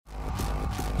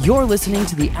You're listening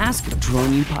to the Ask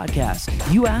Drone U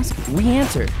podcast. You ask, we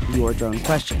answer your drone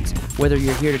questions. Whether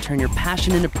you're here to turn your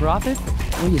passion into profit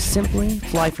or you simply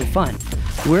fly for fun,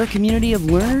 we're a community of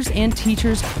learners and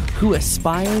teachers who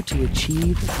aspire to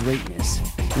achieve greatness.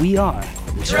 We are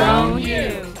Drone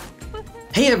U.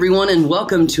 Hey everyone, and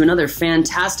welcome to another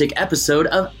fantastic episode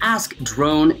of Ask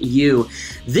Drone U.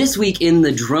 This week in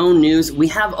the drone news, we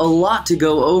have a lot to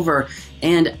go over,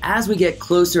 and as we get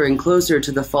closer and closer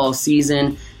to the fall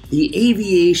season, the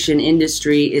aviation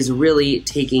industry is really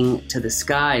taking to the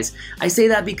skies. I say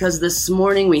that because this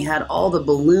morning we had all the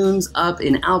balloons up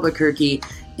in Albuquerque,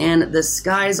 and the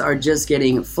skies are just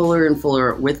getting fuller and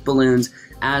fuller with balloons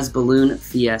as Balloon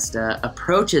Fiesta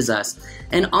approaches us.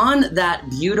 And on that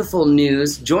beautiful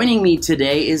news, joining me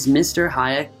today is Mr.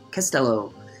 Haya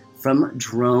Castello from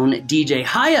Drone DJ.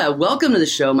 Haya, welcome to the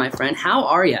show, my friend. How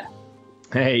are you?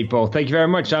 Hey, Paul. Thank you very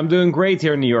much. I'm doing great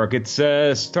here in New York. It's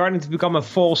starting to become a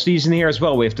fall season here as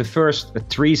well. We have the first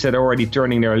trees that are already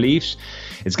turning their leaves.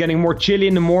 It's getting more chilly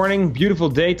in the morning.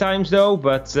 Beautiful daytimes, though.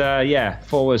 But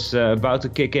fall is about to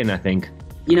kick in, I think.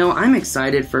 You know, I'm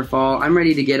excited for fall. I'm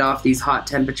ready to get off these hot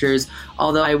temperatures.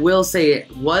 Although I will say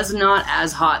it was not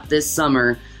as hot this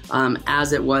summer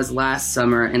as it was last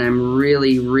summer, and I'm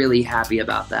really, really happy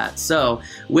about that. So,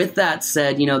 with that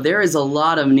said, you know, there is a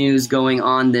lot of news going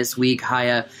on this week,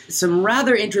 Haya. Some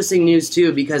rather interesting news,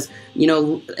 too, because, you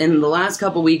know, in the last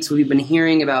couple weeks, we've been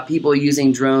hearing about people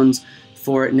using drones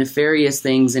for nefarious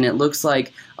things, and it looks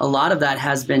like a lot of that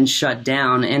has been shut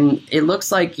down. And it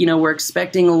looks like, you know, we're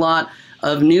expecting a lot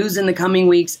of news in the coming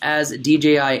weeks as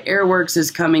DJI Airworks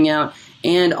is coming out.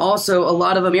 And also, a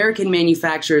lot of American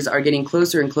manufacturers are getting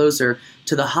closer and closer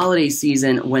to the holiday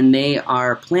season when they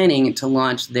are planning to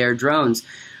launch their drones.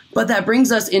 But that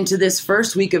brings us into this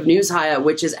first week of news, Haya,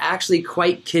 which is actually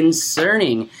quite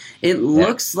concerning. It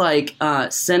looks like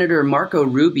Senator Marco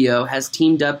Rubio has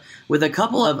teamed up with a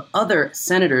couple of other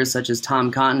senators, such as Tom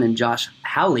Cotton and Josh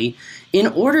Hawley, in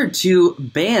order to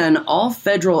ban all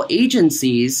federal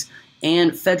agencies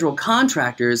and federal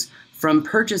contractors from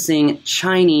purchasing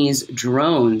Chinese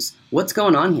drones. What's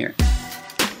going on here?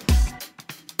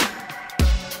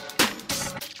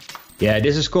 Yeah,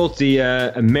 this is called the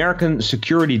American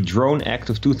Security Drone Act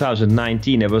of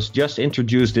 2019. It was just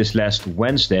introduced this last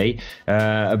Wednesday.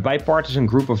 A bipartisan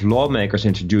group of lawmakers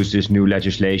introduced this new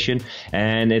legislation,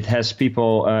 and it has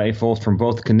people involved from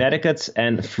both Connecticut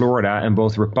and Florida, and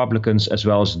both Republicans as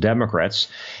well as Democrats.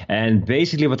 And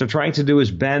basically what they're trying to do is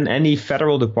ban any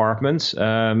federal departments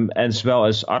as well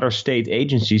as other state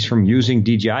agencies from using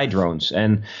DJI drones.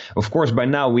 And of course, by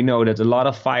now we know that a lot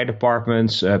of fire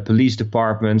departments, police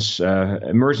departments,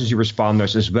 emergency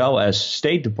responders, as well as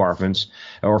state departments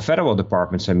or federal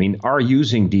departments, are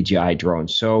using DJI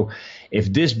drones. So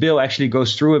if this bill actually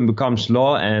goes through and becomes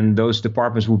law and those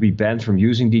departments will be banned from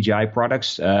using DJI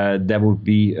products, that would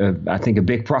be, I think, a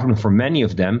big problem for many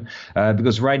of them,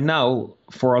 because right now,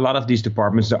 for a lot of these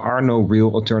departments, there are no real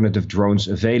alternative drones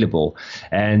available.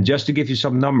 And just to give you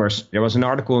some numbers, there was an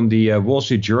article in the Wall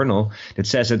Street Journal that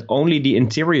says that only the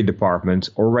Interior Department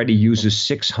already uses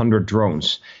 600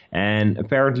 drones. And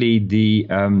apparently the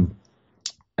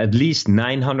at least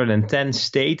 910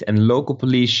 state and local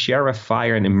police, sheriff,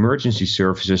 fire, and emergency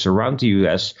services around the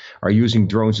U.S. are using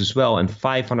drones as well, and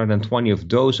 520 of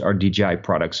those are DJI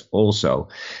products also.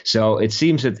 So it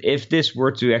seems that if this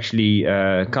were to actually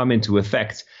come into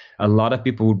effect, a lot of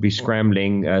people would be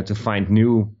scrambling to find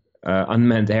new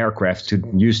unmanned aircraft to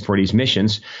use for these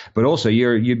missions, but also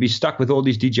you'd be stuck with all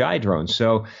these DJI drones.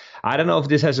 So I don't know if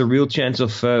this has a real chance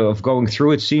of going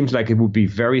through. It seems like it would be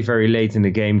very, very late in the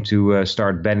game to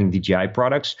start banning DJI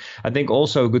products. I think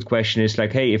also a good question is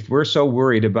like, hey, if we're so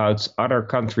worried about other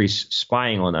countries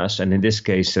spying on us, and in this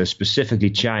case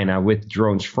specifically China with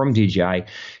drones from DJI,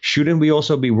 shouldn't we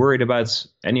also be worried about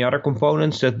any other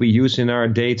components that we use in our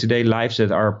day-to-day lives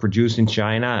that are produced in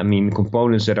China? I mean,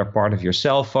 components that are part of your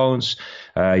cell phones,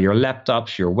 your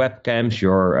laptops, your webcams,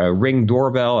 your Ring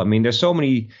doorbell. I mean, there's so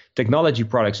many technology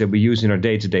products that we use in our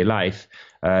day-to-day life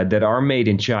that are made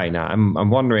in China.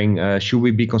 I'm wondering, should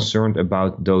we be concerned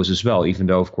about those as well, even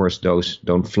though, of course, those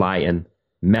don't fly and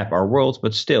map our world,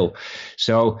 but still.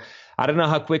 So I don't know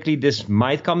how quickly this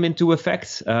might come into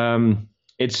effect.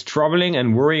 It's troubling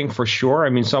and worrying for sure.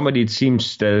 I mean, somebody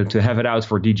seems to have it out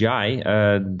for DJI.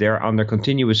 They're under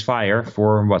continuous fire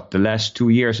for the last 2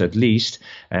 years at least.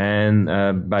 And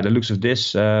by the looks of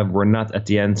this, we're not at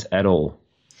the end at all.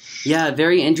 Yeah,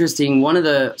 very interesting. One of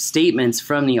the statements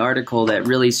from the article that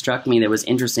really struck me that was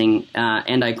interesting,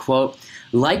 and I quote,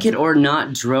 "Like it or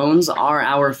not, drones are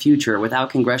our future.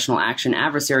 Without congressional action,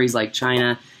 adversaries like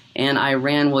China and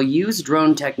Iran will use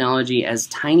drone technology as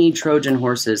tiny Trojan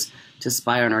horses to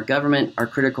spy on our government, our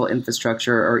critical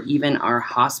infrastructure, or even our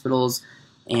hospitals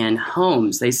and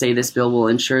homes. They say this bill will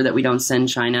ensure that we don't send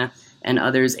China and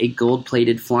others a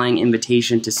gold-plated flying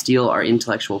invitation to steal our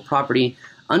intellectual property,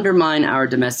 undermine our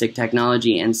domestic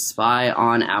technology, and spy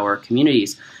on our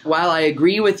communities. While I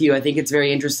agree with you, I think it's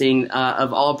very interesting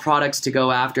of all products to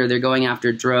go after, they're going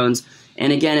after drones.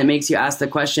 And again, it makes you ask the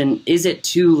question, is it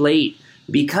too late?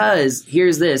 Because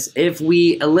here's this, if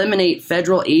we eliminate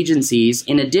federal agencies,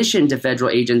 in addition to federal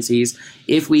agencies,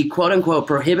 if we quote unquote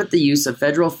prohibit the use of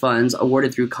federal funds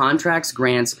awarded through contracts,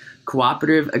 grants,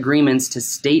 cooperative agreements to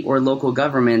state or local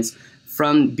governments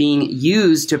from being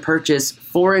used to purchase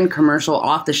foreign commercial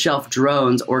off-the-shelf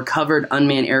drones or covered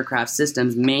unmanned aircraft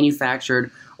systems manufactured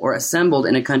or assembled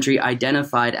in a country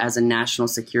identified as a national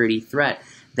security threat,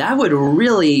 that would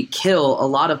really kill a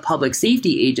lot of public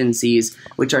safety agencies,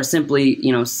 which are simply,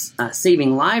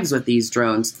 saving lives with these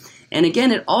drones. And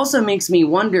again, it also makes me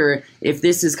wonder if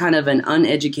this is kind of an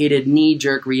uneducated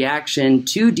knee-jerk reaction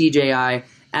to DJI.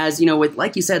 As with,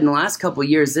 like you said, in the last couple of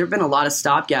years, there have been a lot of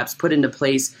stopgaps put into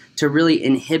place to really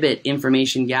inhibit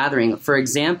information gathering. For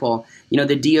example, the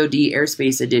DoD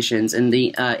airspace editions and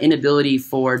the inability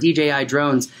for DJI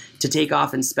drones to take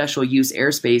off in special use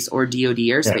airspace or DoD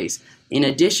airspace. Yeah. In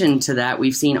addition to that,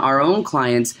 we've seen our own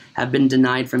clients have been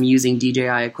denied from using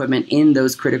DJI equipment in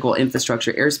those critical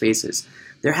infrastructure airspaces.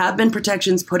 There have been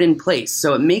protections put in place,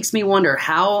 so it makes me wonder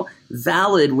how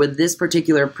valid would this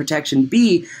particular protection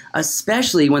be,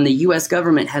 especially when the U.S.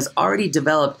 government has already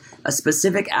developed a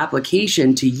specific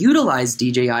application to utilize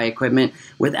DJI equipment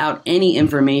without any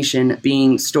information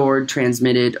being stored,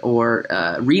 transmitted, or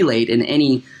relayed in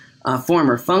any form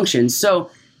or function.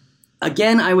 So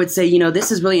again, I would say,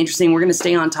 this is really interesting. We're going to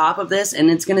stay on top of this,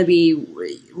 and it's going to be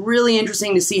really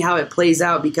interesting to see how it plays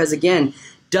out because, again,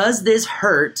 does this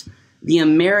hurt the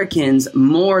Americans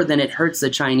more than it hurts the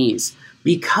Chinese?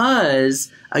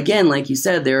 Because, again, like you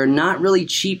said, there are not really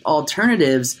cheap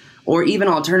alternatives or even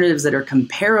alternatives that are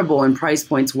comparable in price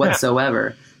points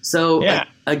whatsoever. So,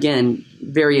 again,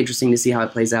 very interesting to see how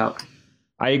it plays out.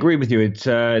 I agree with you.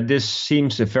 This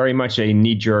seems very much a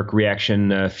knee-jerk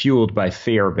reaction fueled by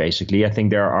fear, basically. I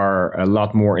think there are a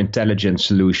lot more intelligent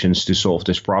solutions to solve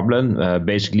this problem,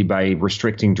 basically by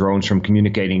restricting drones from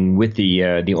communicating with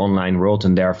the online world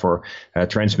and therefore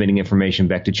transmitting information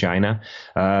back to China.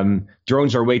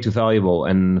 Drones are way too valuable,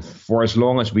 and for as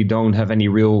long as we don't have any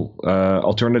real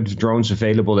alternative drones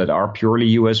available that are purely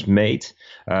US made,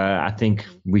 I think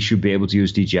we should be able to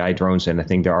use DJI drones, and I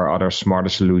think there are other smarter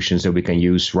solutions that we can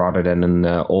use rather than an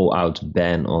all-out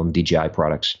ban on DJI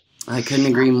products. I couldn't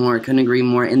agree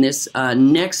more. In this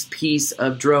next piece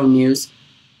of drone news,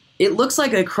 it looks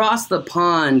like across the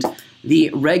pond, the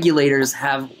regulators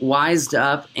have wised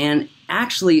up and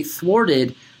actually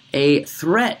thwarted a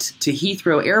threat to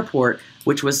Heathrow Airport,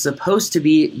 which was supposed to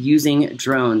be using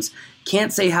drones.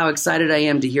 Can't say how excited I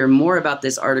am to hear more about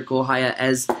this article, Haya,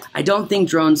 as I don't think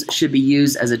drones should be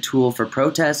used as a tool for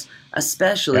protest,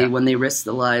 especially when they risk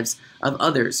the lives of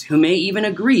others who may even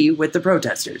agree with the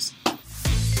protesters.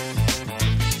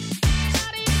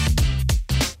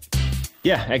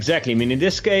 Yeah, exactly. I mean, in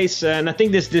this case, and I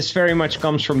think this very much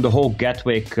comes from the whole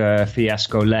Gatwick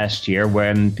fiasco last year,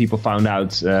 when people found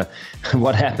out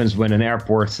what happens when an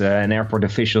airport and airport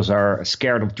officials are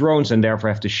scared of drones and therefore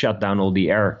have to shut down all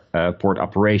the airport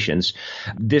operations.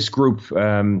 This group,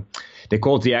 they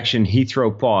called the action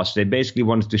Heathrow Pause. They basically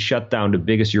wanted to shut down the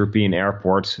biggest European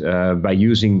airport by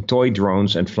using toy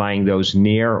drones and flying those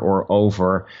near or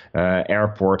over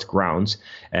airport grounds.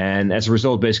 And as a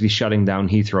result, basically shutting down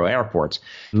Heathrow Airport.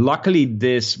 Luckily,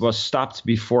 this was stopped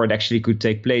before it actually could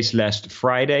take place last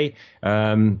Friday.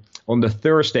 On the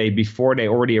Thursday before, they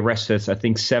already arrested, I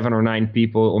think, 7 or 9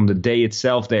 people. On the day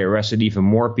itself, they arrested even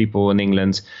more people in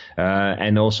England.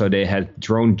 And also they had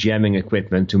drone jamming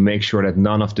equipment to make sure that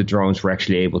none of the drones were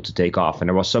actually able to take off. And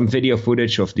there was some video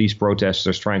footage of these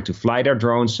protesters trying to fly their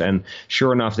drones. And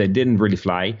sure enough, they didn't really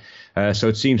fly. So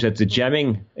it seems that the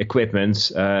jamming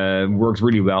equipment worked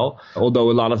really well.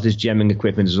 Although a lot of this jamming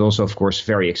equipment is also, of course,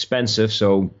 very expensive.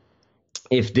 So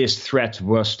if this threat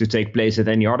was to take place at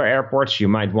any other airports, you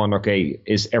might wonder, okay,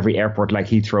 is every airport like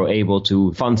Heathrow able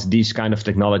to fund these kind of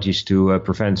technologies to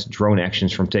prevent drone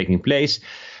actions from taking place?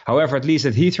 However, at least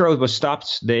at Heathrow, it was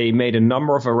stopped. They made a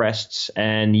number of arrests.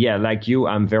 And yeah, like you,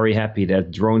 I'm very happy that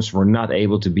drones were not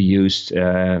able to be used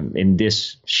in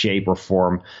this shape or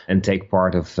form and take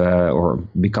part of or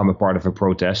become a part of a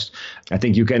protest. I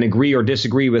think you can agree or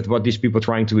disagree with what these people are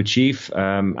trying to achieve.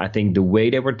 I think the way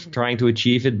they were trying to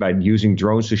achieve it by using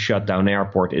drones to shut down an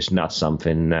airport is not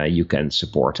something you can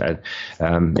support.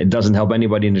 It doesn't help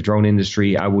anybody in the drone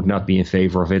industry. I would not be in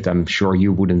favor of it. I'm sure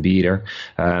you wouldn't be either.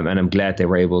 And I'm glad they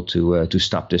were able to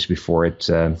stop this before it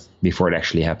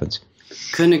actually happened.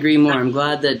 Couldn't agree more. I'm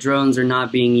glad that drones are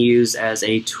not being used as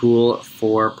a tool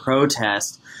for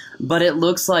protest. But it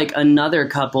looks like another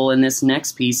couple in this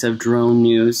next piece of drone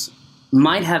news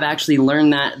might have actually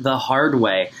learned that the hard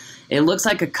way. It looks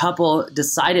like a couple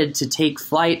decided to take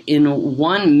flight in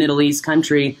one Middle East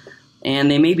country, and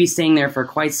they may be staying there for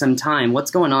quite some time. What's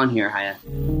going on here, Haya?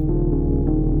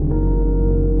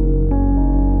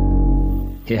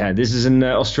 Yeah, this is an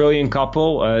Australian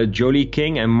couple, Jolie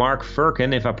King and Mark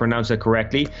Firkin, if I pronounce that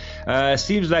correctly.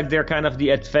 Seems like they're kind of the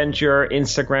adventure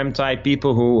Instagram type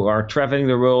people who are traveling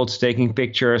the world, taking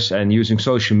pictures and using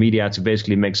social media to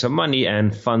basically make some money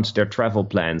and fund their travel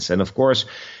plans. And of course,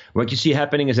 what you see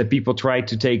happening is that people try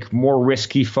to take more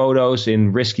risky photos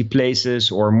in risky places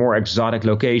or more exotic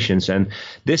locations. And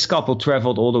this couple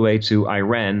traveled all the way to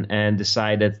Iran and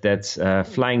decided that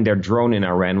flying their drone in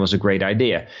Iran was a great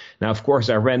idea. Now, of course,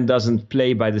 Iran doesn't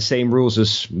play by the same rules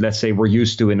as, let's say, we're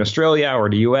used to in Australia or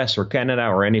the US or Canada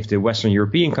or any of the Western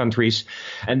European countries.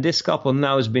 And this couple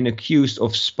now has been accused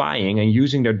of spying and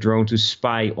using their drone to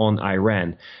spy on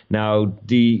Iran. Now,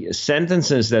 the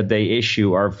sentences that they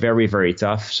issue are very, very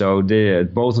tough. So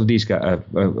both of these guys,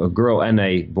 a girl and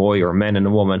a boy, or a man and a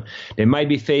woman, they might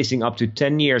be facing up to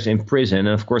 10 years in prison. And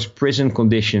of course, prison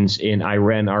conditions in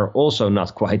Iran are also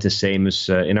not quite the same as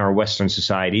in our Western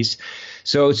societies.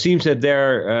 So it seems that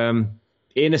their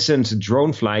innocent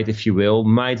drone flight, if you will,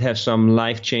 might have some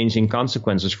life-changing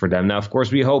consequences for them. Now, of course,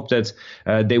 we hope that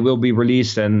they will be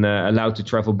released and allowed to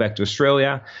travel back to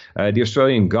Australia. The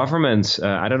Australian government,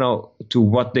 I don't know to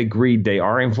what degree they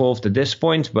are involved at this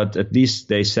point, but at least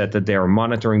they said that they are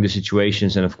monitoring the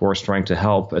situations and, of course, trying to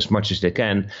help as much as they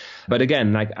can. But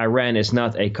again, like Iran is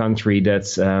not a country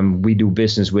that we do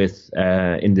business with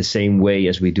in the same way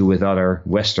as we do with other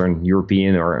Western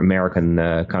European or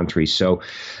American countries. So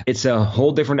it's a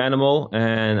whole different animal,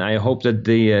 and I hope that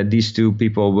these two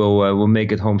people will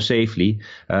make it home safely.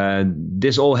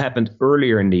 This all happened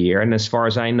earlier in the year, and as far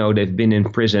as I know, they've been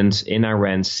imprisoned in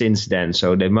Iran since then.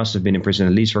 So they must have been in prison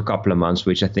at least for a couple of months,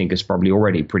 which I think is probably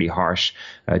already pretty harsh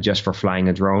just for flying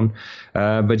a drone.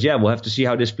 But yeah, we'll have to see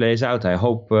how this plays out. I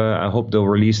hope they'll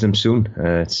release them soon.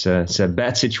 It's a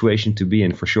bad situation to be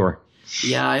in for sure.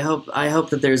 Yeah, I hope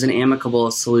that there's an amicable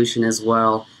solution as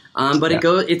well. But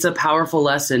it's a powerful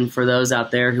lesson for those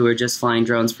out there who are just flying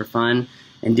drones for fun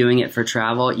and doing it for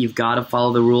travel. You've got to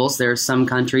follow the rules. There are some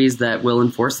countries that will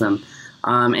enforce them.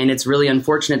 And it's really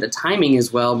unfortunate the timing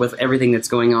as well with everything that's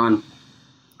going on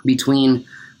between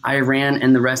Iran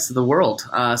and the rest of the world.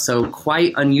 So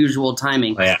quite unusual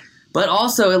timing. Oh, yeah. But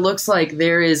also it looks like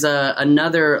there is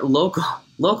another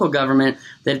local government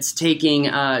that's taking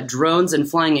drones and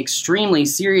flying extremely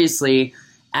seriously,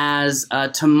 as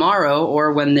tomorrow,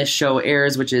 or when this show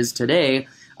airs, which is today,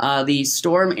 the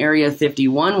Storm Area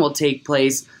 51 will take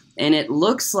place, and it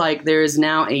looks like there is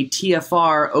now a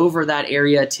TFR over that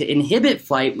area to inhibit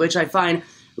flight, which I find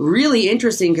really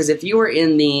interesting, because if you were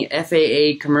in the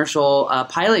FAA commercial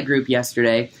pilot group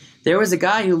yesterday, there was a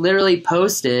guy who literally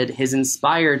posted his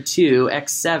Inspire 2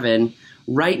 X7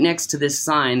 right next to this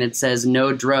sign that says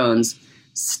no drones,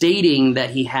 stating that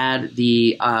he had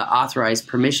the authorized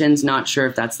permissions. Not sure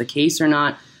if that's the case or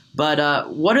not,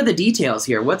 but what are the details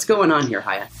here? What's going on here,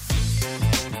 Haya?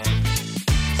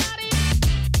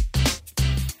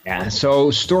 Yeah,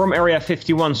 so Storm Area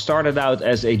 51 started out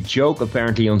as a joke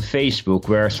apparently on Facebook,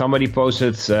 where somebody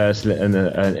posted a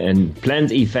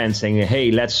planned event saying,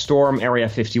 hey, let's storm Area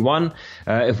 51.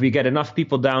 If we get enough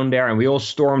people down there and we all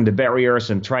storm the barriers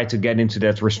and try to get into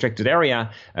that restricted area,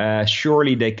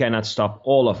 surely they cannot stop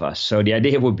all of us. So the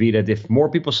idea would be that if more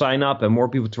people sign up and more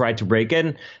people try to break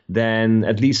in, then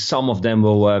at least some of them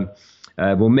will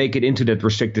make it into that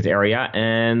restricted area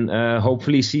and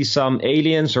hopefully see some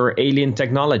aliens or alien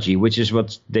technology, which is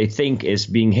what they think is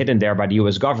being hidden there by the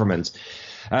US government.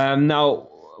 Now,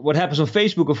 what happens on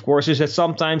Facebook, of course, is that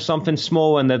sometimes something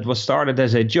small and that was started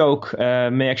as a joke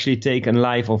may actually take a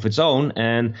life of its own.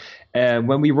 And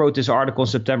when we wrote this article on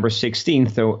September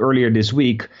 16th, so earlier this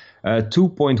week,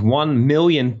 2.1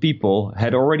 million people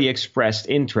had already expressed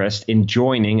interest in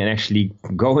joining and actually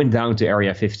going down to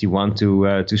Area 51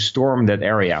 to storm that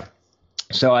area.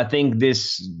 So I think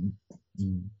this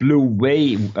blew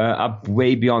way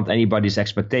beyond anybody's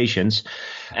expectations.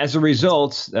 As a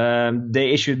result,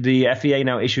 the FAA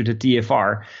now issued a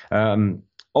TFR.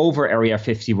 over Area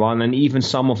 51 and even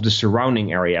some of the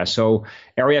surrounding area. So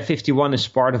Area 51 is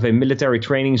part of a military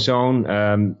training zone.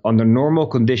 Under normal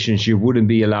conditions, you wouldn't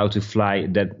be allowed to fly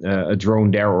a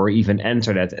drone there or even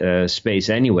enter that space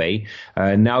anyway.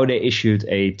 Now they issued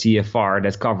a TFR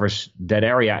that covers that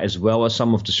area as well as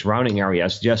some of the surrounding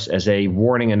areas, just as a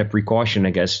warning and a precaution, I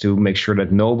guess, to make sure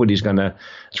that nobody's going to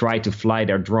try to fly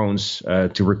their drones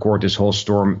to record this whole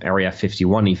Storm Area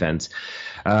 51 event.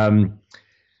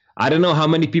 I don't know how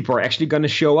many people are actually going to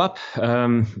show up.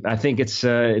 I think it's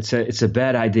a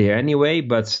bad idea anyway,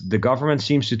 but the government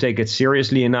seems to take it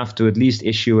seriously enough to at least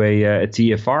issue a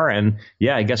TFR. And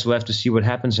yeah, I guess we'll have to see what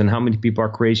happens and how many people are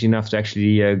crazy enough to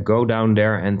actually go down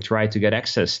there and try to get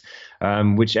access.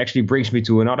 Which actually brings me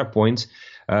to another point.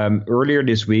 Earlier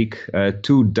this week,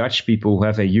 two Dutch people who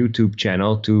have a YouTube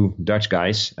channel, two Dutch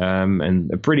guys,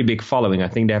 and a pretty big following. I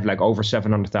think they have like over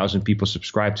 700,000 people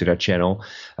subscribed to their channel.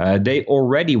 They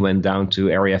already went down to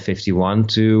Area 51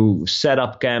 to set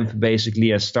up camp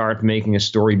basically and start making a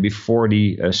story before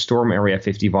the Storm Area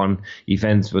 51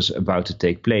 event was about to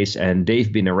take place. And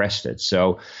they've been arrested.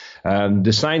 So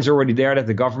the signs are already there that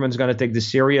the government's going to take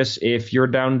this serious. If you're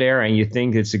down there and you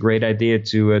think it's a great idea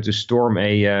to storm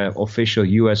a official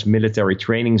U.S. military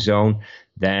training zone,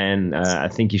 then I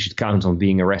think you should count on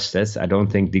being arrested. I don't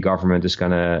think the government is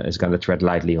gonna tread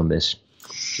lightly on this.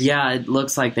 Yeah, it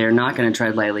looks like they're not going to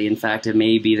tread lightly. In fact, it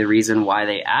may be the reason why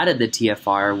they added the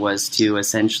TFR was to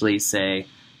essentially say,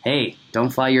 hey, don't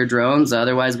fly your drones,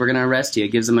 otherwise we're going to arrest you.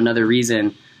 It gives them another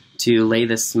reason to lay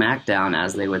the smack down,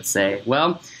 as they would say.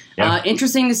 Well, yeah.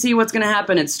 Interesting to see what's going to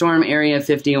happen at Storm Area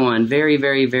 51. Very,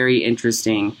 very, very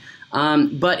interesting.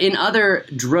 But in other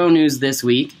drone news this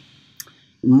week,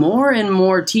 more and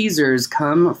more teasers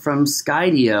come from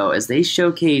Skydio as they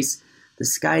showcase the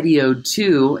Skydio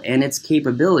 2 and its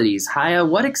capabilities. Haya,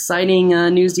 what exciting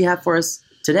news do you have for us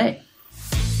today?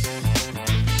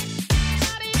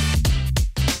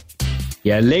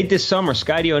 Yeah, late this summer,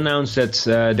 Skydio announced that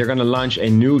they're going to launch a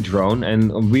new drone.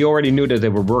 And we already knew that they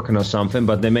were working on something,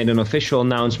 but they made an official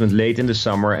announcement late in the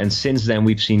summer. And since then,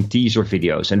 we've seen teaser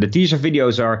videos. And the teaser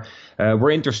videos were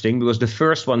interesting because the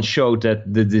first one showed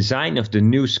that the design of the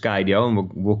new Skydio,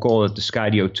 and we'll call it the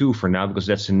Skydio 2 for now because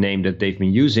that's the name that they've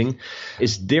been using,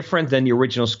 is different than the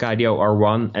original Skydio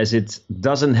R1 as it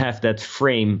doesn't have that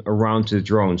frame around the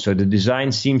drone. So the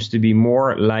design seems to be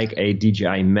more like a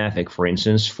DJI Mavic, for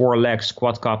instance, 4 legs,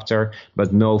 quadcopter,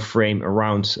 but no frame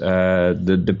around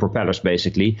the propellers,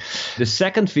 basically. The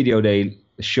second video they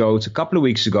showed a couple of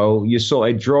weeks ago, you saw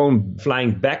a drone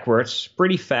flying backwards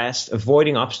pretty fast,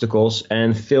 avoiding obstacles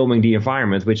and filming the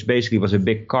environment, which basically was a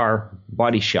big car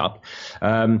body shop.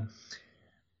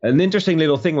 An interesting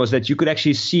little thing was that you could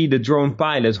actually see the drone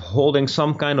pilot holding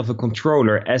some kind of a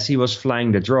controller as he was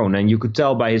flying the drone. And you could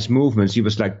tell by his movements, he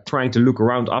was like trying to look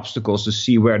around obstacles to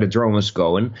see where the drone was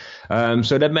going.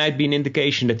 So that might be an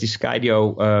indication that the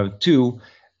Skydio 2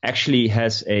 actually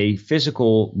has a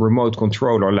physical remote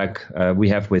controller like we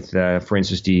have with, for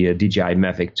instance, the DJI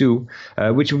Mavic 2,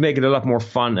 which would make it a lot more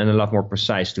fun and a lot more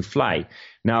precise to fly.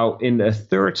 Now, in the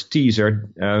third teaser,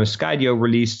 Skydio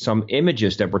released some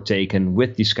images that were taken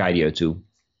with the Skydio 2.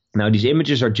 Now, these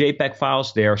images are JPEG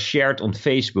files. They are shared on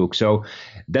Facebook. So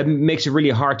that makes it really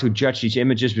hard to judge these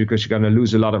images because you're going to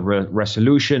lose a lot of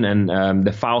resolution and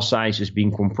the file size is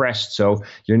being compressed. So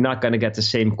you're not going to get the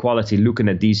same quality looking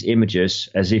at these images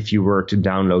as if you were to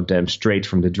download them straight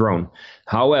from the drone.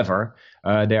 However,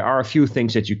 there are a few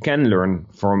things that you can learn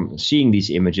from seeing these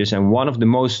images. And one of the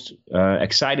most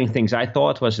exciting things I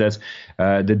thought was that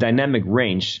the dynamic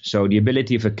range, so the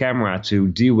ability of a camera to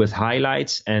deal with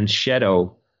highlights and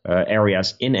shadow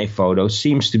areas in a photo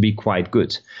seems to be quite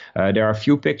good. There are a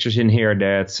few pictures in here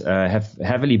that have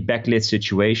heavily backlit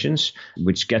situations,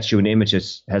 which gets you an image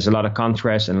that has a lot of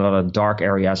contrast and a lot of dark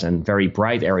areas and very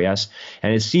bright areas.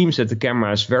 And it seems that the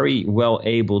camera is very well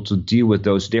able to deal with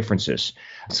those differences.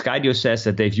 Skydio says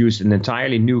that they've used an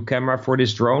entirely new camera for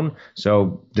this drone.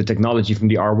 So the technology from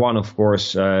the R1, of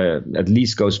course, at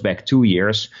least goes back 2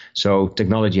 years. So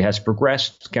technology has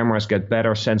progressed, cameras get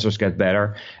better, sensors get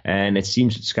better, and it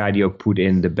seems that Skydio put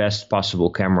in the best possible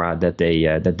camera that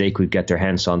they could get their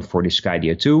hands on for the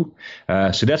Skydio 2.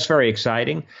 So that's very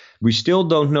exciting. We still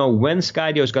don't know when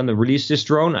Skydio is going to release this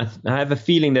drone. I have a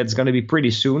feeling that it's going to be pretty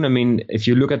soon. I mean, if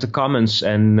you look at the comments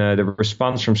and the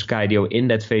response from Skydio in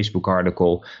that Facebook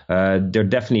article, they're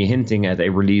definitely hinting at a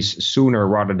release sooner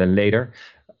rather than later.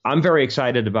 I'm very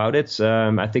excited about it.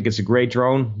 I think it's a great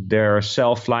drone. Their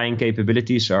self-flying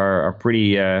capabilities are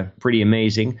pretty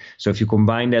amazing. So if you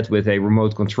combine that with a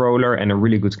remote controller and a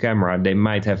really good camera, they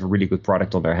might have a really good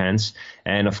product on their hands.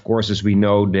 And of course, as we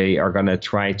know, they are going to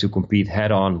try to compete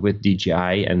head-on with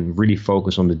DJI and really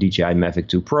focus on the DJI Mavic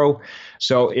 2 Pro.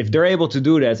 So if they're able to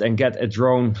do that and get a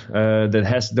drone that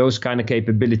has those kind of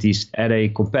capabilities at a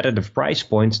competitive price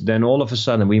point, then all of a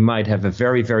sudden we might have a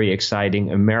very, very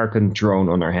exciting American drone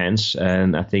on our hands.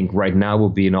 And I think right now will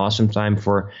be an awesome time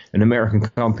for an American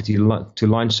company to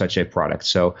launch such a product.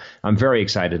 So I'm very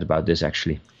excited about this,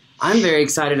 actually. I'm very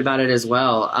excited about it as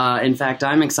well. In fact,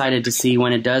 I'm excited to see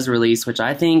when it does release, which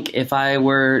I think if I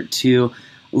were to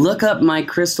look up my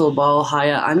crystal ball,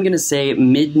 Haya, I'm going to say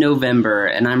mid-November,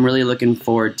 and I'm really looking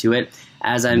forward to it,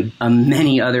 as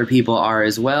many other people are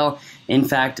as well. In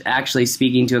fact, actually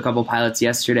speaking to a couple pilots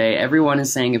yesterday, everyone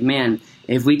is saying, man,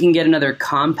 if we can get another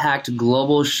compact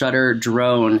global shutter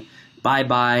drone,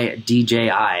 bye-bye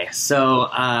DJI. So,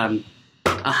 I'm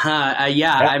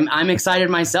excited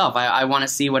myself. I want to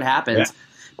see what happens. Yeah.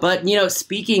 But,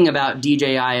 speaking about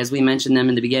DJI, as we mentioned them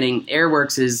in the beginning,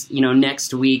 Airworks is,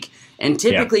 next week. And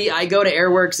typically I go to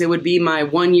Airworks, it would be my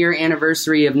 1-year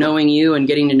anniversary of knowing you and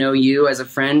getting to know you as a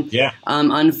friend. Yeah.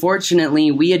 Unfortunately,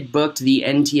 we had booked the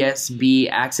NTSB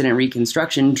accident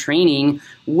reconstruction training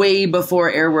way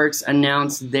before Airworks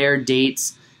announced their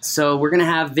dates. So we're going to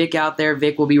have Vic out there.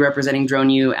 Vic will be representing Drone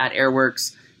U at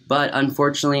Airworks, but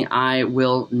unfortunately I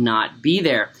will not be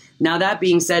there. Now, that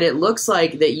being said, it looks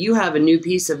like that you have a new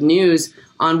piece of news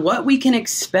on what we can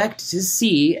expect to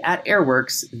see at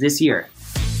Airworks this year.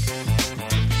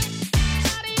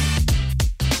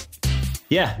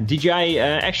 Yeah, DJI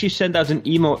actually sent out an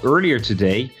email earlier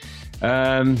today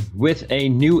with a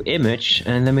new image.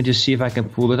 And let me just see if I can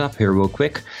pull it up here real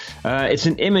quick. It's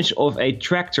an image of a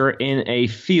tractor in a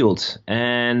field.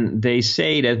 And they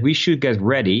say that we should get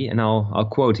ready. And I'll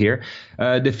quote here.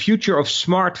 The future of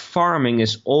smart farming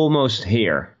is almost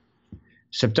here.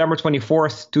 September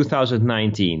 24th,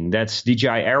 2019. That's DJI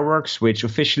Airworks, which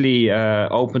officially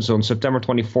opens on September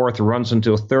 24th, runs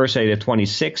until Thursday the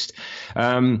 26th.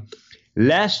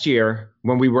 Last year,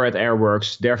 when we were at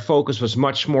Airworks, their focus was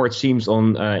much more, it seems,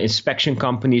 on inspection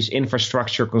companies,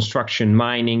 infrastructure, construction,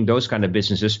 mining, those kind of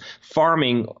businesses.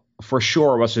 Farming, for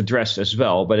sure, was addressed as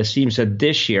well. But it seems that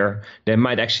this year, they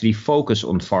might actually focus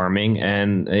on farming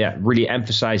and really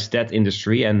emphasize that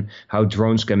industry and how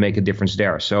drones can make a difference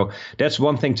there. So that's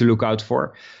one thing to look out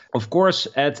for. Of course,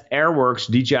 at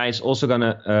Airworks, DJI is also going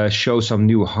to show some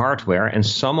new hardware, and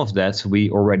some of that we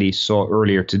already saw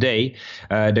earlier today.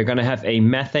 They're going to have a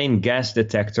methane gas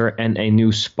detector and a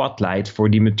new spotlight for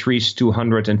the Matrice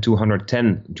 200 and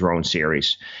 210 drone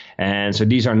series. And so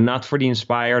these are not for the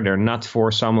Inspire. They're not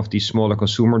for some of these smaller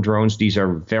consumer drones. These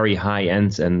are very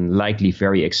high-end and likely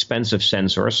very expensive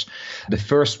sensors. The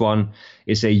first one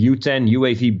is a U10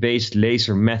 UAV-based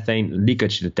laser methane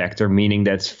leakage detector, meaning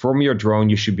that from your drone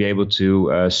you should be able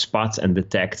to spot and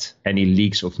detect any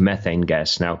leaks of methane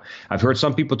gas. Now, I've heard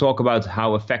some people talk about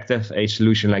how effective a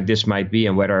solution like this might be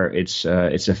and whether it's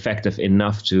effective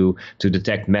enough to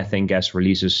detect methane gas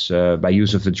releases by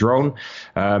use of the drone.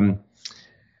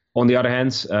 On the other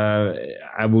hand,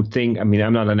 I would think, I'm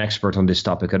not an expert on this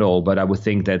topic at all, but I would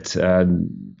think that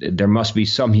there must be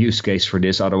some use case for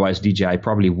this. Otherwise, DJI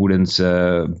probably wouldn't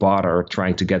bother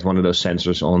trying to get one of those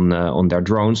sensors on their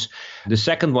drones. The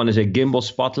second one is a gimbal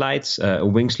spotlight, a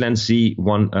Wingsland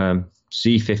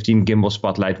C15 gimbal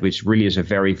spotlight, which really is a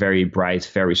very, very bright,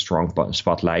 very strong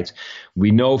spotlight.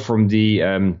 We know from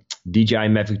the DJI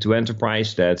Mavic 2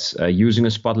 Enterprise that using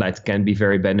a spotlight can be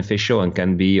very beneficial and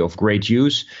can be of great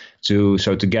use to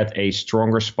get a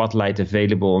stronger spotlight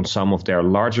available on some of their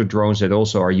larger drones that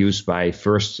also are used by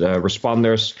first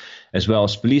responders as well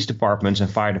as police departments and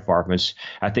fire departments.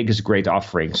 I think it's a great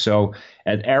offering. So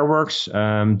at Airworks,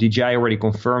 DJI already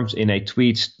confirmed in a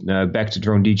tweet back to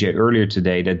Drone DJ earlier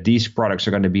today that these products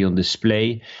are going to be on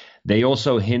display. They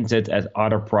also hinted at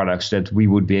other products that we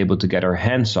would be able to get our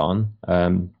hands on,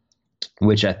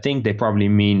 which I think they probably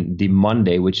mean the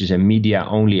Monday, which is a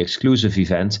media-only exclusive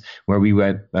event where we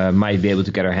might be able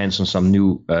to get our hands on some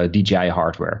new DJI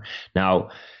hardware. Now,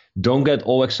 don't get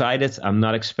all excited. I'm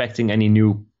not expecting any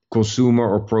new consumer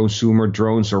or prosumer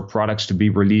drones or products to be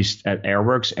released at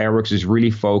Airworks. Airworks is really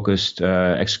focused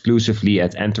exclusively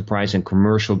at enterprise and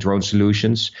commercial drone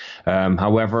solutions.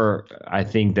 However, I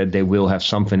think that they will have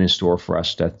something in store for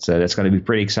us that's going to be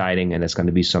pretty exciting, and that's going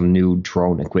to be some new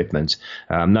drone equipment.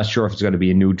 I'm not sure if it's going to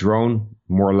be a new drone.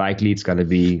 More likely, it's going to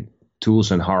be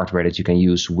tools and hardware that you can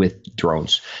use with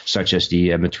drones, such as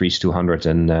the Matrice 200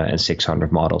 and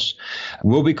 600 models.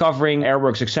 We'll be covering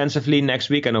Airworks extensively next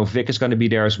week. I know Vic is going to be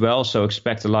there as well, so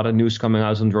expect a lot of news coming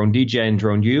out on Drone DJ and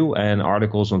Drone U, and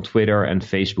articles on Twitter and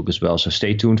Facebook as well. So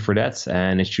stay tuned for that,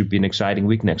 and it should be an exciting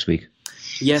week next week.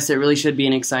 Yes, it really should be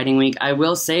an exciting week. I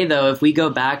will say, though, if we go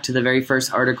back to the very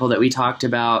first article that we talked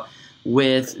about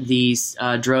with the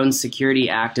Drone Security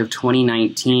Act of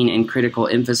 2019 and critical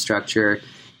infrastructure,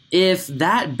 if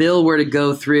that bill were to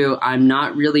go through, I'm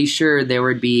not really sure there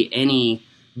would be any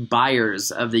buyers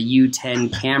of the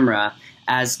U10 camera,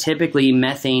 as typically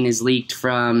methane is leaked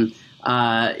from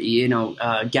gas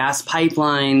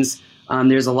pipelines.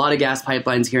 There's a lot of gas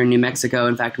pipelines here in New Mexico.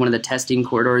 In fact, one of the testing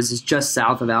corridors is just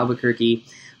south of Albuquerque.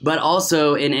 But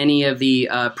also in any of the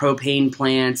propane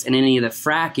plants and any of the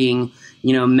fracking,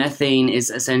 methane is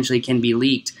essentially can be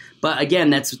leaked. But again,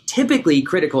 that's typically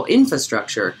critical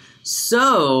infrastructure.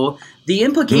 So the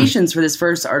implications for this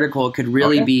first article could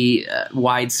really be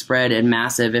widespread and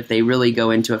massive if they really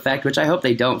go into effect, which I hope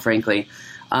they don't, frankly.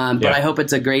 But I hope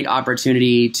it's a great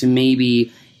opportunity to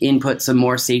maybe input some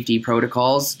more safety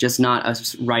protocols, just not a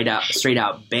straight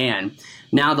out ban.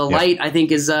 Now, the light, I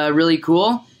think, is really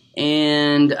cool.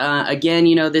 And again,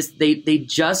 they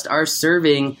just are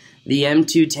serving the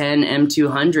M210,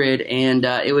 M200, and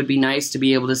it would be nice to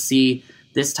be able to see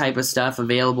this type of stuff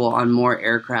available on more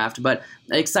aircraft. But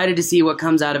excited to see what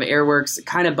comes out of Airworks.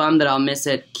 Kind of bummed that I'll miss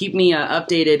it. Keep me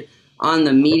updated on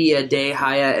the media day,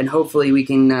 Haya, and hopefully we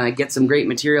can get some great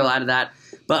material out of that.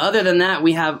 But other than that,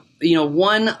 we have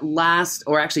one last,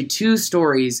 or actually two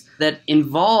stories that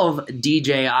involve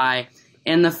DJI.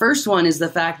 And the first one is the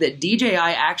fact that DJI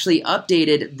actually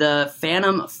updated the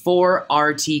Phantom 4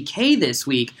 RTK this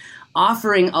week,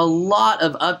 offering a lot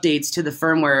of updates to the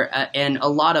firmware and a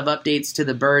lot of updates to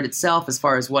the bird itself as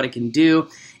far as what it can do.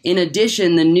 In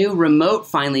addition, the new remote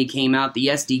finally came out, the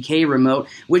SDK remote,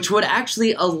 which would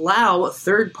actually allow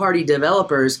third-party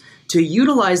developers to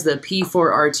utilize the P4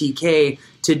 RTK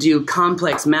to do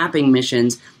complex mapping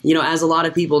missions. As a lot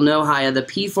of people know, Haya, the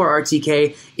P4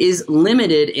 RTK is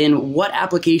limited in what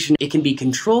application it can be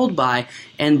controlled by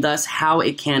and thus how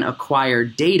it can acquire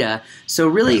data. So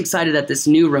really excited that this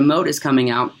new remote is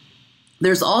coming out.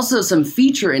 There's also some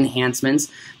feature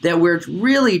enhancements that we're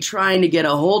really trying to get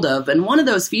a hold of. And one of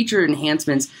those feature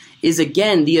enhancements is,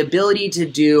 again, the ability to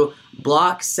do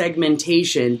block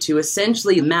segmentation to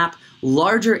essentially map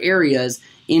larger areas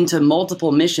into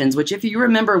multiple missions, which, if you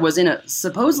remember, was in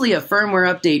supposedly a firmware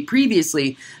update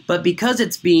previously, but because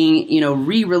it's being,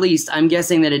 re-released, I'm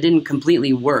guessing that it didn't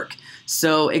completely work.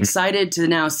 So excited to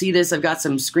now see this. I've got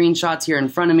some screenshots here in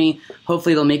front of me.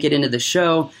 Hopefully they'll make it into the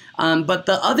show. But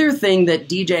the other thing that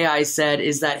DJI said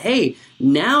is that, hey,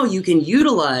 now you can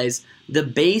utilize the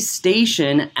base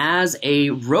station as a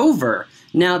rover.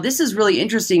 Now, this is really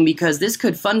interesting because this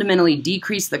could fundamentally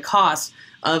decrease the cost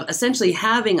of essentially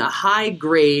having a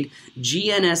high-grade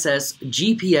GNSS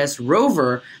GPS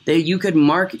rover that you could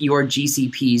mark your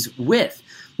GCPs with.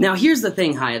 Now, here's the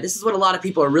thing, Haya. This is what a lot of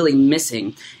people are really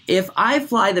missing. If I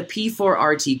fly the P4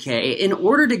 RTK, in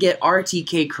order to get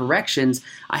RTK corrections,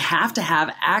 I have to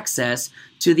have access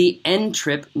to the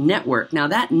N-Trip network. Now,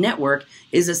 that network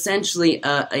is essentially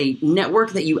a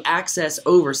network that you access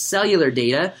over cellular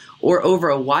data or over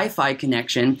a Wi-Fi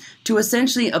connection to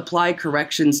essentially apply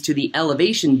corrections to the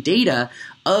elevation data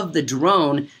of the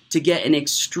drone to get an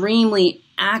extremely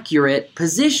accurate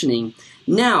positioning.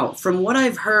 Now, from what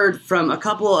I've heard from a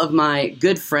couple of my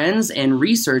good friends and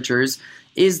researchers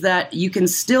is that you can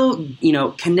still,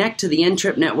 connect to the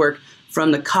N-Trip network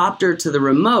from the copter to the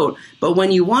remote, but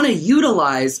when you want to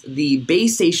utilize the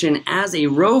base station as a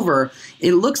rover,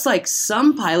 it looks like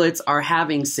some pilots are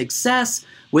having success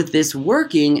with this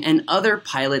working and other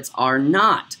pilots are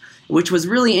not, which was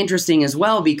really interesting as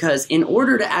well, because in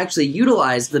order to actually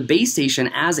utilize the base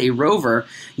station as a rover,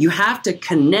 you have to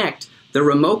connect the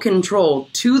remote control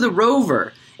to the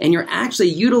rover, and you're actually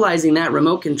utilizing that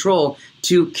remote control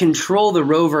to control the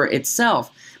rover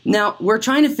itself. Now, we're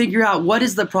trying to figure out what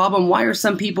is the problem. Why are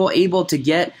some people able to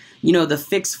get, the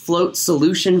fixed float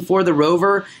solution for the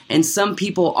rover, and some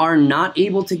people are not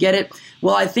able to get it?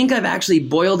 Well, I think I've actually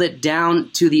boiled it down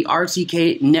to the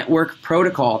RTK network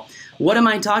protocol. What am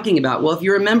I talking about? Well, if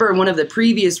you remember in one of the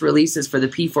previous releases for the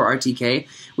P4 RTK,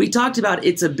 we talked about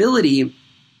its ability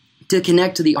to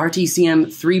connect to the RTCM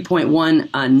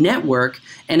 3.1 network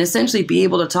and essentially be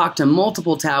able to talk to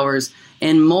multiple towers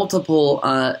and multiple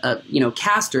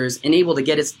casters and able to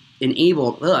get its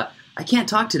I can't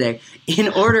talk today, in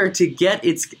order to get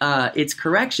its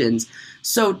corrections.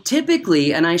 So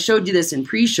typically, and I showed you this in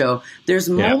pre-show, there's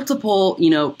multiple,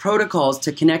 protocols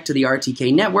to connect to the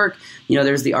RTK network.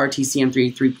 There's the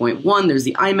RTCM3 3.1, there's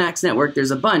the IMAX network,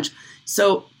 there's a bunch.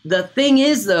 So the thing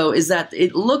is, though, is that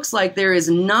it looks like there is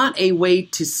not a way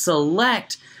to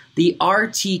select the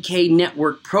RTK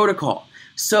network protocol.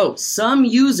 So some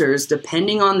users,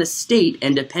 depending on the state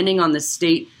and depending on the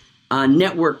state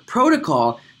network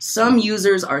protocol, some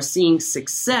users are seeing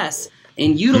success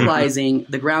in utilizing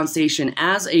the ground station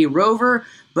as a rover,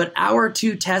 but our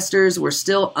two testers were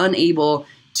still unable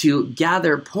to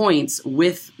gather points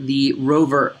with the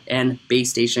rover and base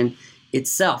station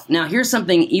itself. Now, here's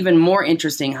something even more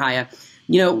interesting, Haya.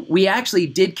 We actually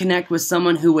did connect with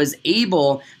someone who was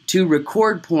able to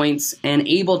record points and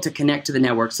able to connect to the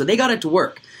network. So they got it to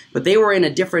work, but they were in a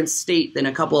different state than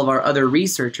a couple of our other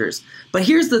researchers. But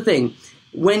here's the thing.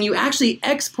 When you actually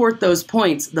export those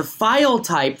points, the file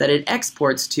type that it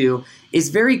exports to is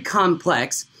very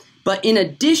complex. But in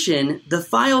addition, the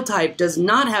file type does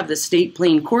not have the state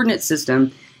plane coordinate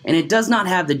system, and it does not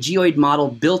have the geoid model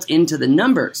built into the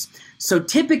numbers. So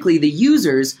typically the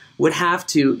users would have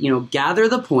to, gather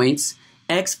the points,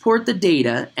 export the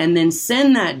data, and then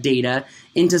send that data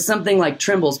into something like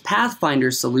Trimble's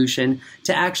Pathfinder solution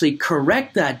to actually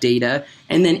correct that data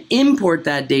and then import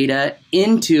that data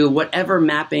into whatever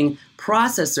mapping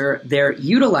processor they're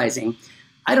utilizing.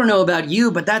 I don't know about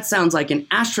you, but that sounds like an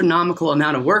astronomical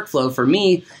amount of workflow for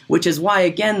me, which is why,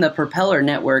 again, the Propeller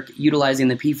network utilizing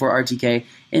the P4 RTK,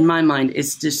 in my mind,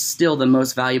 is just still the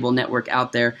most valuable network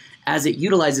out there, as it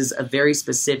utilizes a very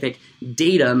specific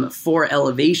datum for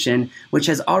elevation, which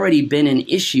has already been an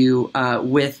issue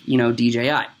with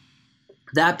DJI.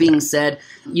 That being said,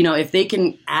 if they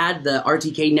can add the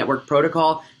RTK network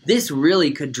protocol, this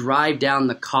really could drive down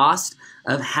the cost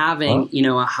of having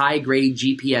a high-grade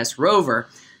GPS rover.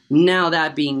 Now,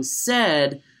 that being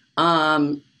said,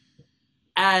 what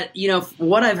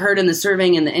I've heard in the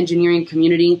surveying and the engineering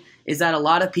community is that a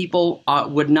lot of people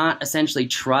would not essentially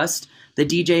trust the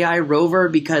DJI rover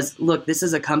because, look, this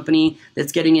is a company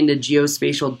that's getting into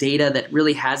geospatial data that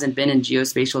really hasn't been in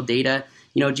geospatial data.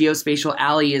 Geospatial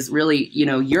Alley is really,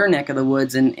 your neck of the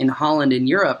woods in Holland and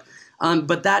Europe.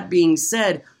 But that being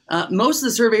said, most of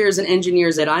the surveyors and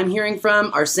engineers that I'm hearing from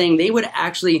are saying they would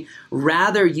actually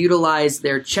rather utilize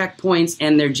their checkpoints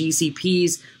and their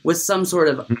GCPs with some sort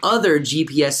of other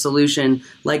GPS solution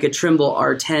like a Trimble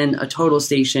R10, a Total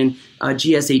Station, a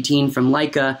GS18 from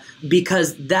Leica,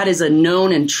 because that is a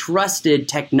known and trusted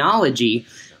technology.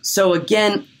 So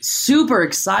again, super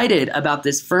excited about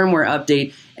this firmware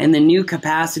update and the new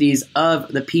capacities of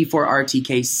the P4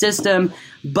 RTK system,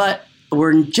 but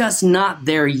we're just not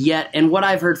there yet. And what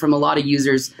I've heard from a lot of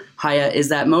users, Haya, is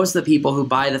that most of the people who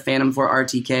buy the Phantom 4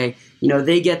 RTK,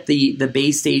 they get the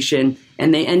base station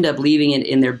and they end up leaving it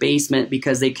in their basement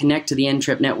because they connect to the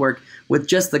N-Trip network with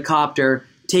just the copter,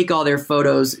 take all their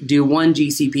photos, do one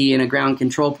GCP and a ground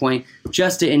control point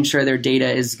just to ensure their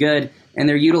data is good, and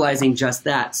they're utilizing just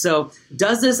that. So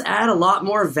does this add a lot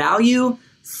more value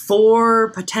for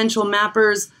potential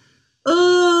mappers?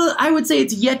 I would say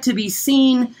it's yet to be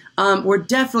seen. We're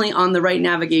definitely on the right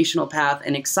navigational path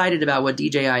and excited about what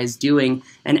DJI is doing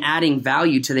and adding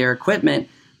value to their equipment.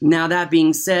 Now, that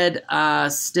being said,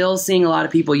 still seeing a lot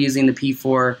of people using the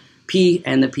P4P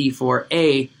and the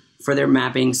P4A for their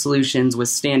mapping solutions with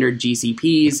standard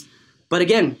GCPs. But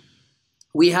again,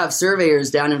 we have surveyors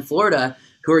down in Florida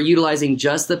who are utilizing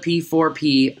just the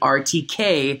P4P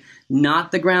RTK,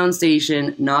 not the ground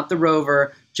station, not the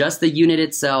rover, just the unit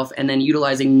itself, and then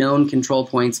utilizing known control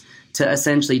points to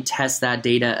essentially test that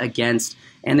data against.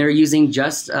 And they're using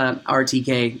just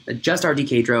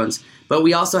RTK drones. But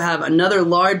we also have another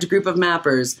large group of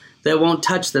mappers that won't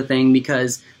touch the thing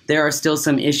because there are still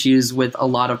some issues with a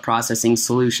lot of processing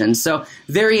solutions. So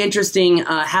very interesting.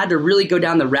 Had to really go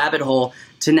down the rabbit hole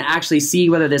to actually see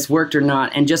whether this worked or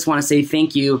not. And just want to say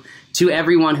thank you to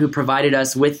everyone who provided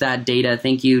us with that data.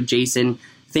 Thank you, Jason.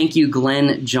 Thank you,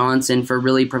 Glenn Johnson, for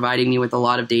really providing me with a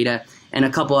lot of data, and a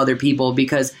couple other people,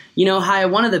 because, Haya,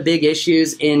 one of the big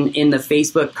issues in the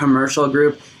Facebook commercial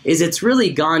group is it's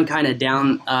really gone kind of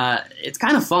down, it's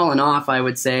kind of fallen off, I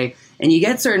would say, and you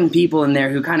get certain people in there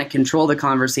who kind of control the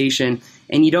conversation,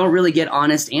 and you don't really get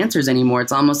honest answers anymore.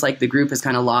 It's almost like the group has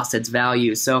kind of lost its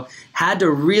value. So had to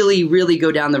really, really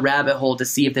go down the rabbit hole to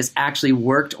see if this actually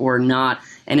worked or not,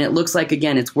 and it looks like,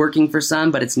 again, it's working for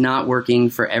some, but it's not working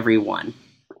for everyone.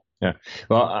 Yeah.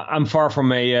 Well, I'm far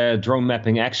from a drone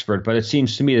mapping expert, but it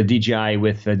seems to me that DJI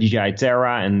with DJI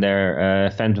Terra and their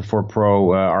Phantom 4 Pro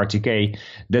RTK,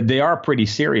 that they are pretty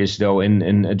serious, though,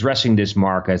 in addressing this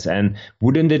market. And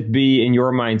wouldn't it be, in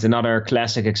your mind, another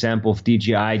classic example of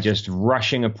DJI just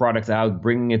rushing a product out,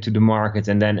 bringing it to the market,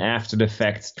 and then after the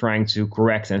fact trying to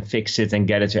correct and fix it and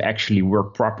get it to actually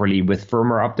work properly with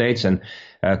firmware updates? And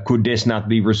could this not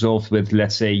be resolved with,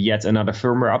 let's say, yet another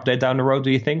firmware update down the road, do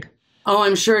you think? Oh,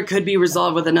 I'm sure it could be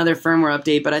resolved with another firmware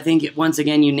update, but I think, once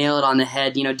again, you nail it on the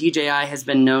head. You know, DJI has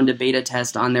been known to beta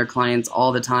test on their clients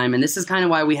all the time, and this is kind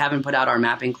of why we haven't put out our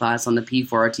mapping class on the P4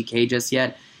 RTK just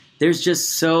yet. There's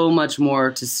just so much more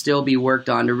to still be worked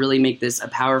on to really make this a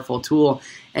powerful tool.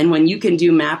 And when you can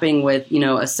do mapping with, you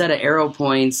know, a set of arrow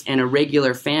points and a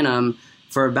regular Phantom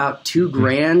for about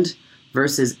 $2,000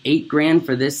 versus $8,000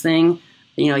 for this thing,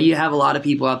 you know, you have a lot of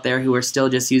people out there who are still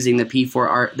just using the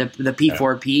P4R, the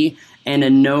P4P, and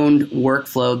a known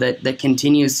workflow that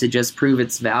continues to just prove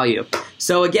its value.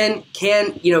 So again,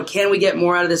 can we get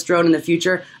more out of this drone in the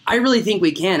future? I really think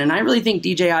we can, and I really think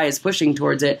DJI is pushing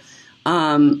towards it.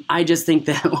 I just think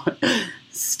that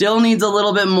still needs a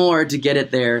little bit more to get it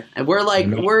there. And we're in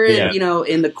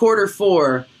the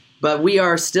Q4, but we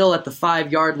are still at the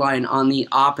 5-yard line on the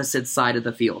opposite side of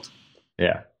the field.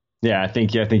 Yeah. Yeah, I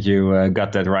think you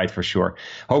got that right for sure.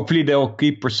 Hopefully they'll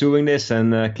keep pursuing this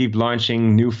and keep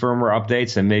launching new firmware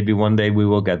updates, and maybe one day we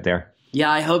will get there. Yeah,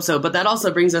 I hope so. But that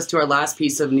also brings us to our last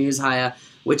piece of news, Haya,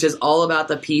 which is all about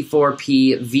the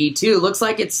P4P V2. Looks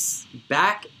like it's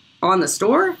back on the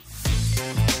store.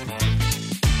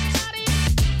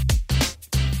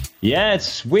 Yeah,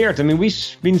 it's weird. I mean,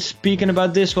 we've been speaking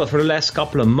about this for the last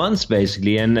couple of months,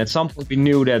 basically. And at some point, we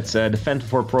knew that the Phantom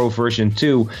 4 Pro version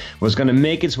 2 was going to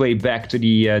make its way back to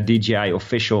the DJI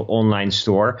official online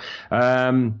store.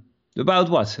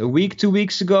 About a week, 2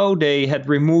 weeks ago, they had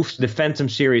removed the Phantom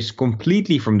series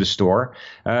completely from the store,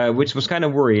 which was kind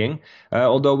of worrying.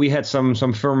 Although we had some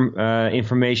firm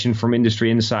information from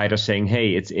industry insiders saying,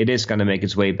 hey, it is going to make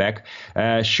its way back.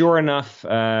 Sure enough,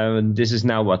 this is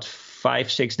now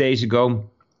 5-6 days ago,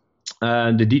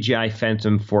 the DJI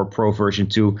Phantom 4 Pro version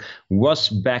 2 was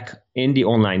back in the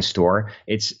online store.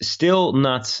 It's still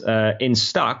not in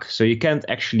stock, so you can't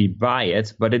actually buy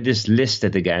it, but it is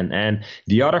listed again. And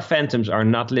the other Phantoms are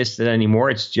not listed anymore.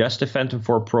 It's just the Phantom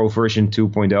 4 Pro version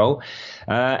 2.0.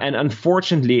 And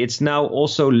unfortunately, it's now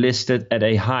also listed at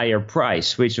a higher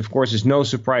price, which of course is no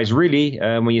surprise really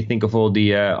when you think of all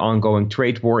the ongoing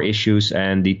trade war issues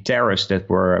and the tariffs that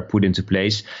were put into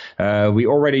place. We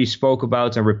already spoke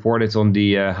about and reported on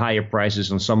the higher prices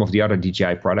on some of the other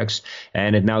DJI products,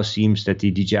 and it now seems that the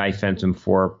DJI Phantom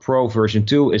 4 Pro version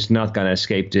 2 is not going to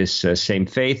escape this same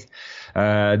fate.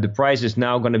 The price is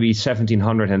now going to be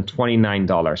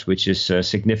 $1,729, which is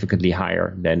significantly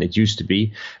higher than it used to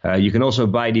be. You can also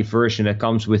buy the version that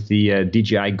comes with the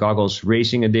DJI Goggles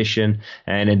Racing Edition,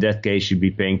 and in that case, you'd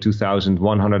be paying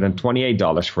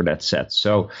 $2,128 for that set.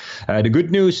 So the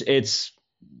good news,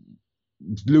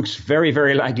 looks very,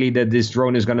 very likely that this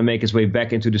drone is going to make its way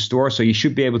back into the store. So you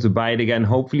should be able to buy it again,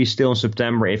 hopefully still in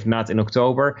September, if not in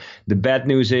October. The bad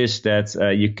news is that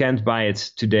you can't buy it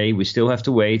today. We still have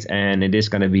to wait, and it is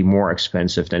going to be more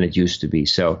expensive than it used to be.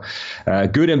 So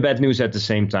good and bad news at the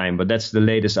same time. But that's the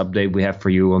latest update we have for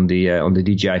you on the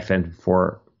DJI Phantom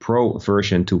 4 Pro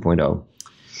version 2.0.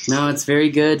 No, it's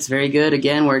very good. It's very good.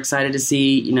 Again, we're excited to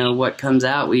see, what comes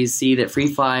out. We see that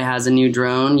FreeFly has a new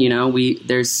drone.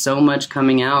 There's so much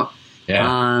coming out.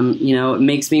 Yeah. It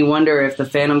makes me wonder if the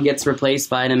Phantom gets replaced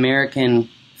by an American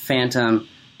Phantom,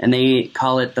 and they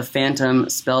call it the Phantom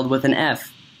spelled with an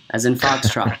F, as in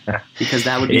Foxtrot, because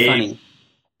that would be funny.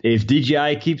 If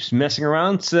DJI keeps messing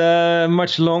around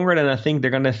much longer, then I think they're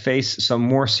going to face some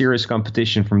more serious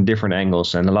competition from different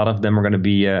angles. And a lot of them are going to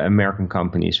be American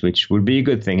companies, which would be a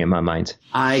good thing in my mind.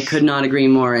 I could not agree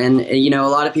more. And, a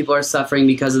lot of people are suffering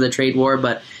because of the trade war.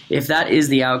 But if that is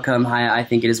the outcome, I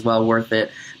think it is well worth it.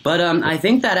 But I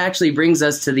think that actually brings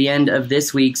us to the end of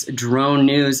this week's drone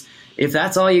news. If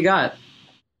that's all you got.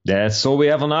 That's all we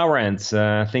have on our end.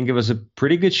 I think it was a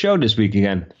pretty good show this week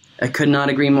again. I could not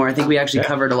agree more. I think we actually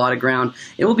covered a lot of ground.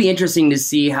 It will be interesting to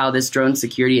see how this Drone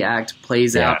Security Act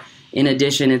plays out. In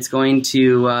addition, it's going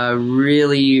to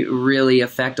really, really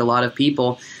affect a lot of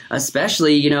people,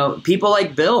 especially, people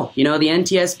like Bill, the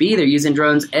NTSB. They're using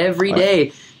drones every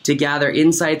day to gather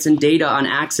insights and data on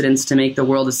accidents to make the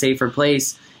world a safer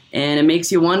place. And it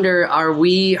makes you wonder, are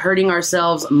we hurting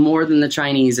ourselves more than the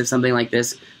Chinese if something like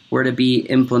this were to be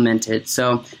implemented?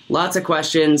 So lots of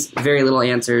questions, very little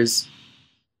answers.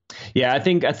 Yeah, I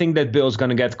think that bill is going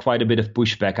to get quite a bit of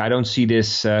pushback. I don't see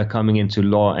this coming into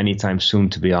law anytime soon,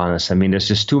 to be honest. I mean, there's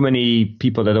just too many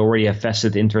people that already have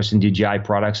vested interest in DJI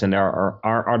products, and there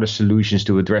are other solutions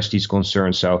to address these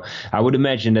concerns. So I would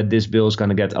imagine that this bill is going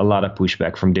to get a lot of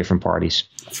pushback from different parties.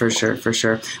 For sure, for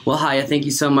sure. Well, Haya, thank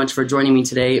you so much for joining me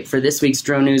today for this week's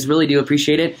Drone News. Really do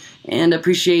appreciate it, and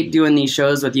appreciate doing these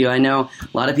shows with you. I know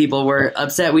a lot of people were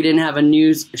upset we didn't have a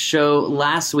news show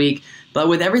last week, but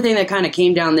with everything that kind of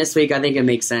came down this week, I think it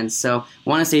makes sense. So I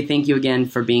want to say thank you again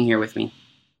for being here with me.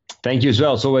 Thank you as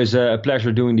well. It's always a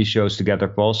pleasure doing these shows together,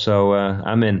 Paul. So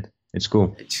I'm in. It's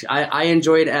cool. I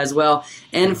enjoyed it as well.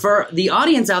 And for the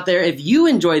audience out there, if you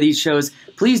enjoy these shows,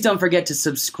 please don't forget to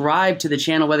subscribe to the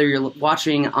channel, whether you're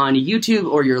watching on YouTube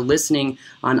or you're listening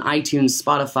on iTunes,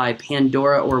 Spotify,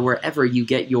 Pandora, or wherever you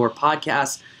get your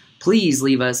podcasts. Please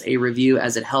leave us a review,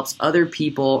 as it helps other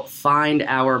people find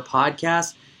our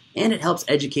podcast, and it helps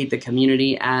educate the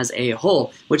community as a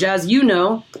whole, which, as you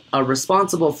know, a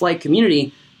responsible flight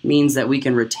community means that we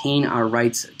can retain our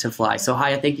rights to fly. So,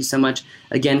 Haya, thank you so much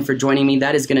again for joining me.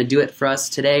 That is going to do it for us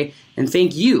today. And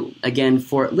thank you again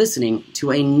for listening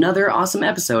to another awesome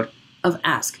episode of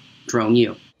Ask Drone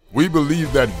U. We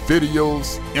believe that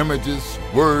videos, images,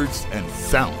 words, and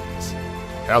sounds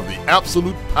have the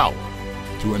absolute power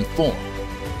to inform,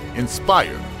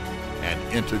 inspire, and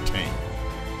entertain.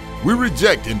 We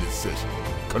reject indecision,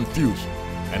 confusion,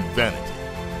 and vanity,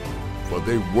 for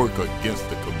they work against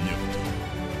the community.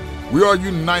 We are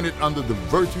united under the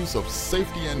virtues of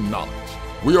safety and knowledge.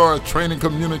 We are a training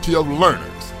community of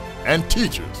learners and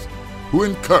teachers who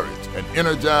encourage and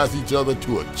energize each other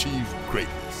to achieve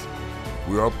greatness.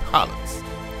 We are pilots,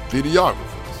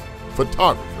 videographers,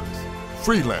 photographers,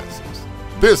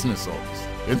 freelancers, business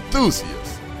owners,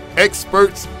 enthusiasts,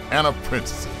 experts, and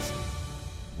apprentices.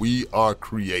 We are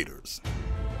creators.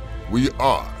 We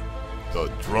are the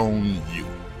Drone U.